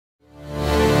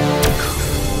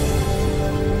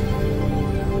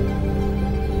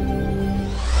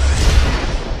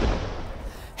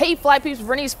Hey, Fly Peeps,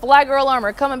 Vernice, FlyGirl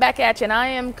Armour, coming back at you, and I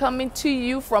am coming to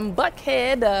you from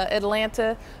Buckhead,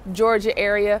 Atlanta, Georgia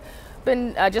area.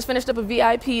 Been just finished up a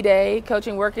VIP day,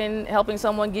 coaching, working, helping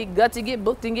someone get gutsy, get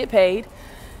booked, and get paid.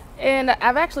 And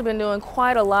I've actually been doing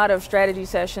quite a lot of strategy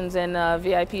sessions and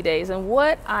VIP days. And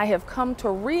what I have come to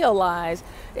realize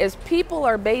is people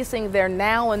are basing their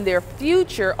now and their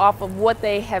future off of what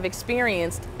they have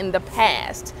experienced in the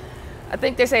past. I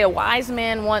think they say a wise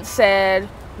man once said,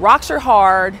 rocks are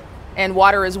hard and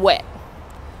water is wet,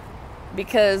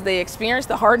 because they experience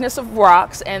the hardness of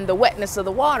rocks and the wetness of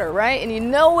the water, right? And you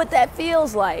know what that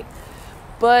feels like.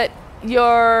 But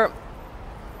your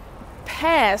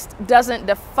past doesn't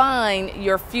define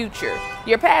your future.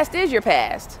 Your past is your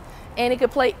past, and it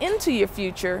could play into your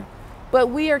future, but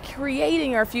we are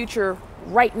creating our future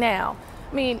right now.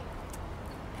 I mean,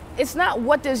 it's not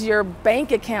what does your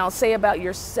bank account say about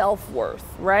your self-worth,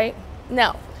 right?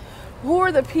 No. Who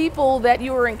are the people that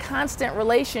you are in constant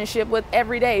relationship with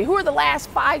every day? Who are the last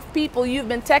 5 people you've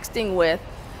been texting with?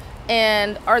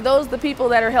 And are those the people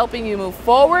that are helping you move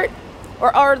forward?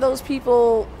 Or are those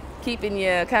people keeping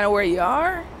you kind of where you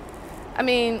are? I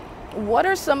mean, what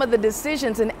are some of the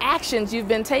decisions and actions you've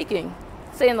been taking?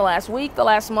 Say in the last week, the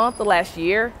last month, the last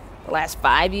year, the last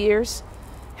 5 years?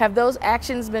 Have those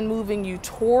actions been moving you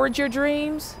towards your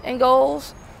dreams and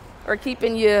goals, or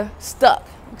keeping you stuck?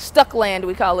 Stuck land,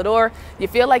 we call it, or you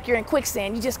feel like you're in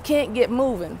quicksand, you just can't get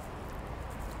moving.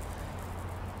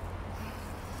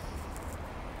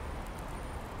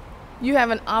 You have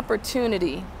an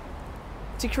opportunity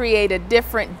to create a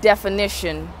different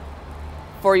definition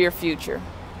for your future.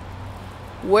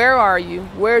 Where are you?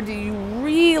 Where do you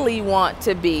really want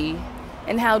to be?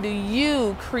 And how do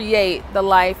you create the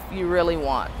life you really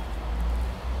want?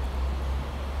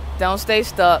 Don't stay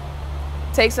stuck.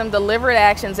 Take some deliberate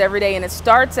actions every day, and it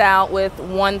starts out with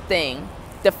one thing: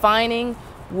 defining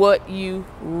what you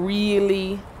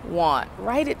really want.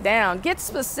 Write it down. Get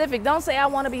specific. Don't say, I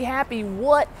want to be happy.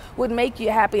 What would make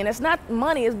you happy? And it's not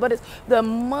money, but it's the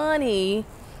money,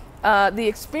 the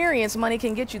experience money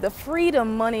can get you, the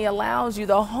freedom money allows you,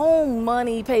 the home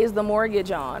money pays the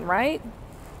mortgage on, right?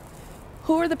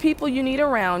 Who are the people you need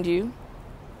around you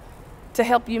to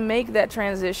help you make that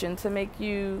transition,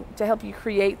 to help you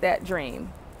create that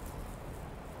dream?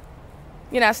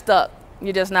 You're not stuck,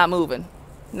 you're just not moving.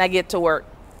 Now get to work.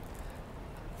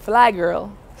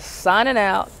 FlyGirl signing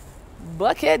out,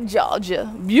 Buckhead,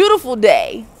 Georgia. Beautiful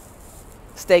day.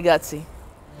 Stay gutsy.